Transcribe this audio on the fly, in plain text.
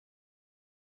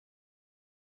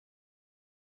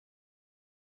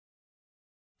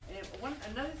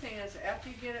Another thing is, after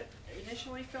you get it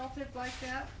initially felted like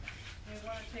that, you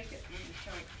want to take it, let me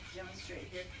try to demonstrate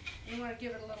here, you want to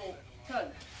give it a little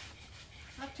tug.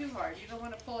 Not too hard, you don't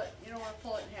want to pull it, in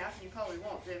half, and you probably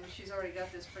won't, then she's already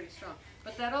got this pretty strong.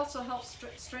 But that also helps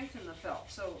strengthen the felt,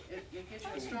 so it gives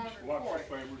you a stronger cord. Watch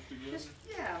the fibers together?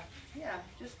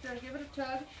 Just give it a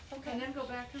tug, and then go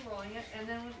back to rolling it, and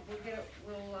then we'll go ahead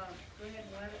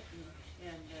and let it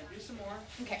and do some more.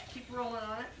 Okay. Keep rolling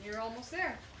on it, and you're almost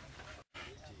there.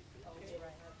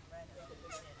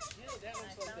 That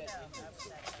looks like that.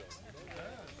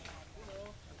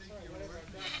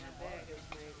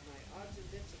 Odds and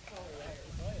bits of color there.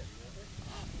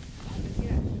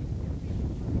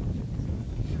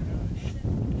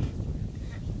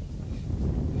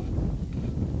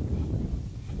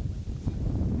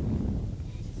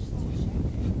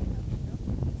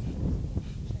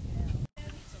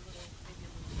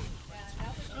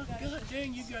 Oh, God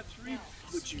dang, you got 3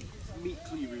 butcher meat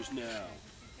cleavers now.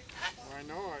 I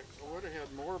know, I would have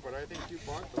had more, but I think you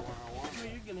bought the one I wanted. Well,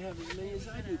 you're going to have as many as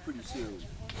I do pretty soon.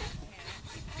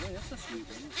 Yeah, that's a sweet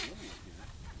one.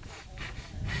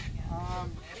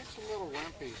 It's a little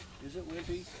wimpy. Is it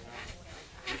wimpy? It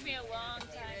took me a long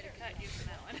time to cut you from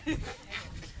that one. Yeah,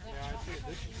 I'd say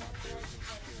this is not big.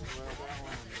 Well, that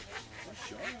one and this one.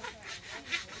 Sure.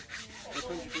 Which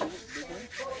one's your favorite? Big one?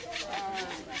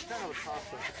 It's kind of a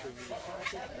toss-up between these. I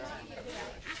think that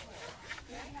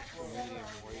one's medium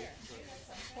weight,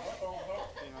 but,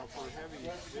 for heavy,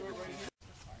 bigger pieces.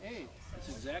 Hey, it's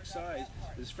the exact size.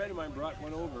 This friend of mine brought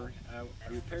one over. I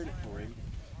repaired it for him.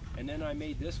 And then I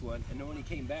made this one, and then when he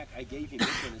came back, I gave him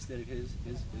this one instead of his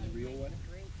real one.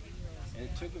 And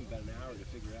it took him about an hour to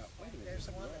figure out, wait a minute, there's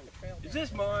something wrong. Is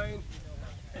this mine?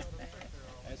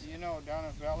 Down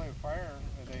at Valley of Fire,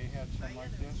 they had some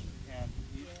like this, and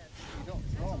you don't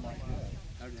throw them like this.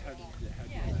 How do you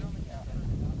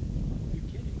You're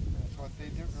kidding. That's what they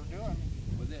were doing.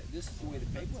 Well, this is the way the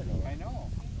peg went over. I know.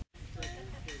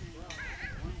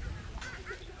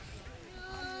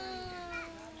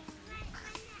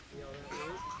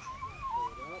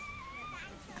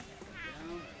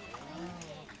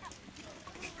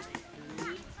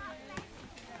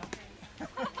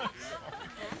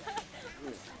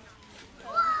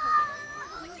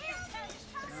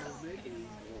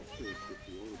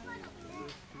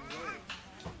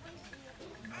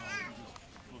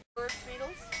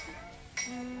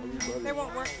 They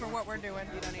won't work for what we're doing.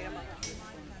 You don't need them.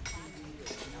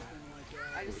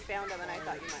 I just found them and I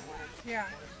thought you might want them. Yeah.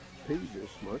 Pig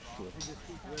this much, so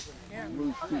Yeah.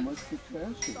 lose too much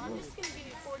potassium.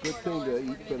 Good thing to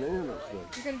eat bananas.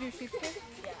 You're going to do sheepskin?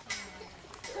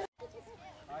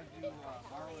 I do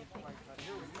Marlin like that.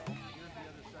 Here we go. Here's the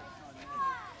other section on there.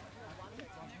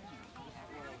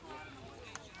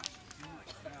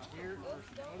 Now here are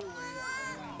some other ways of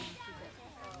doing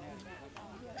it.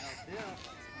 Now this,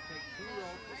 you take 2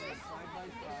 ropes, put them side by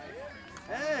side.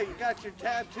 Hey, you got your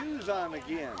tattoos on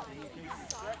again. And you take your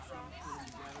sections, put them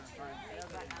together, and try and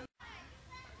tether.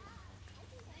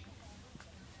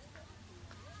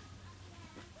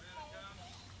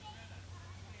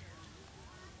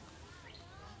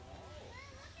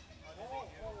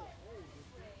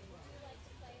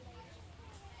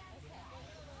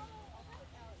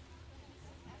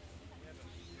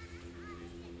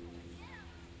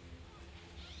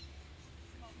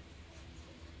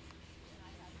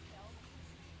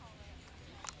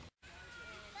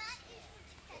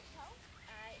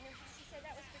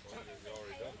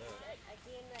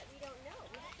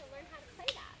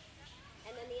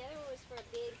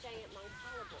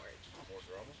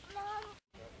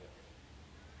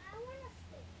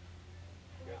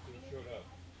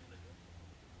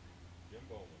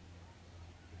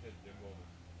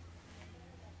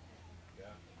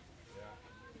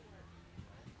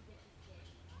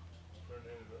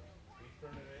 He's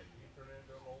turning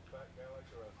into an old fat guy like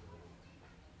the rest of us.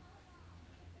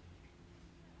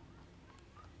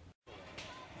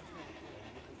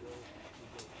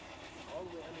 All the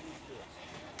way underneath this.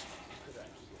 You could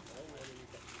actually get all the way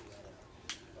underneath that tree right up.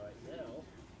 All right, now,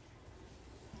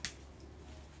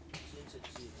 since it's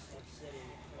setting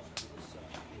on this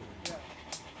side here,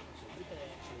 so you can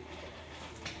actually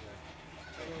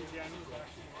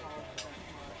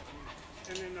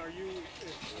And then are you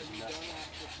done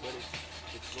after? but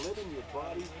it's letting your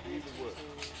body do the work.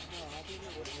 Letting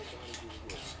your body do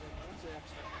the work.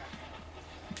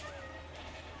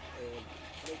 And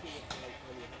making it like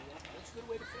when you hang up, that's a good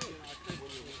way to play it. When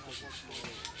you have one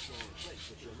small place,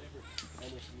 but you'll never,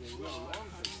 and if you're really long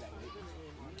things that way, you're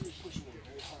really pushing it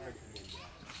very hard and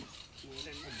then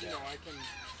in and down. I can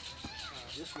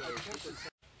This way,